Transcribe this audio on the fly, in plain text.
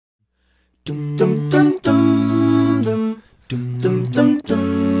Dum dum dum dum dum dum dum dum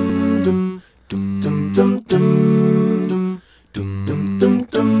dum dum dum dum dum dum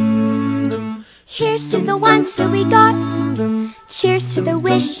dum dum. Here's to the ones that we got. Cheers to the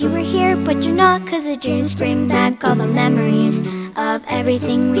wish you were here but you're not, 'cause the dreams bring back all the memories of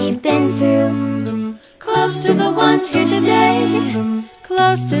everything we've been through. Close to the ones here today,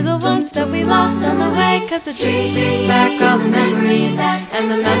 close to the ones that we lost on the way, 'cause the dreams bring back all the memories, and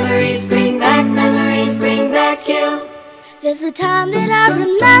the memories bring back you. There's a time that I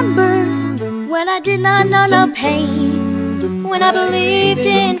remember when I did not know no pain, when I believed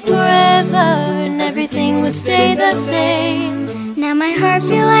in forever and everything would stay the same. Now my heart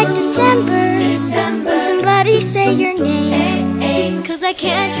feel like December when somebody say your name, 'cause I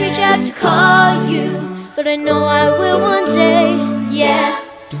can't reach out to call you, but I know I will one day, yeah.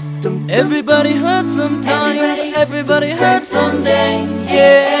 Everybody hurts sometimes, everybody hurts someday,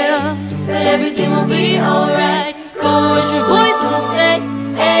 yeah. But everything will be alright. Go raise your voice and say,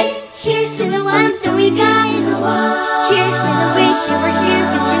 hey. Here's to the ones that we got. Cheers to the wish you were here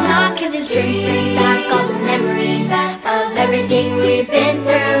but you're not, 'cause the dreams bring back all the memories of everything we've been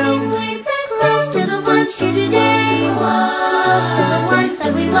through. Close to the ones here today, close to the ones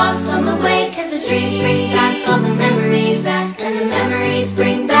that we lost on the way, 'cause the dreams bring back all the memories, and the memories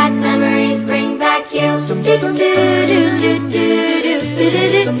bring back you.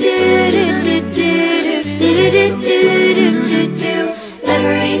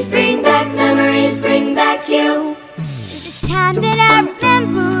 Memories bring back you. There's a time that I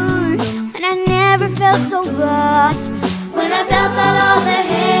remember when I never felt so lost, When I felt that all the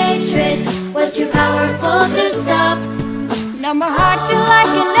hatred was too powerful to stop. Now my heart feels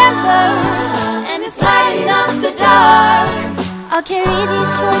like an ember, and it's lighting up the dark. I'll carry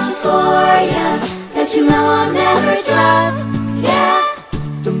these torches for ya, That you know I'll never drop, yeah.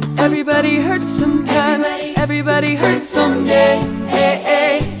 Everybody hurts sometimes, everybody hurts someday, hey,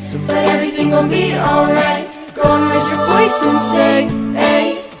 hey. But everything gon' be alright. Go and raise your voice and say, hey.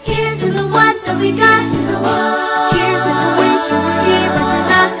 Here's to the ones that we got. Cheers to the wish you were here but you're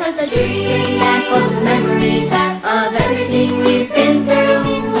not, 'cause the dreams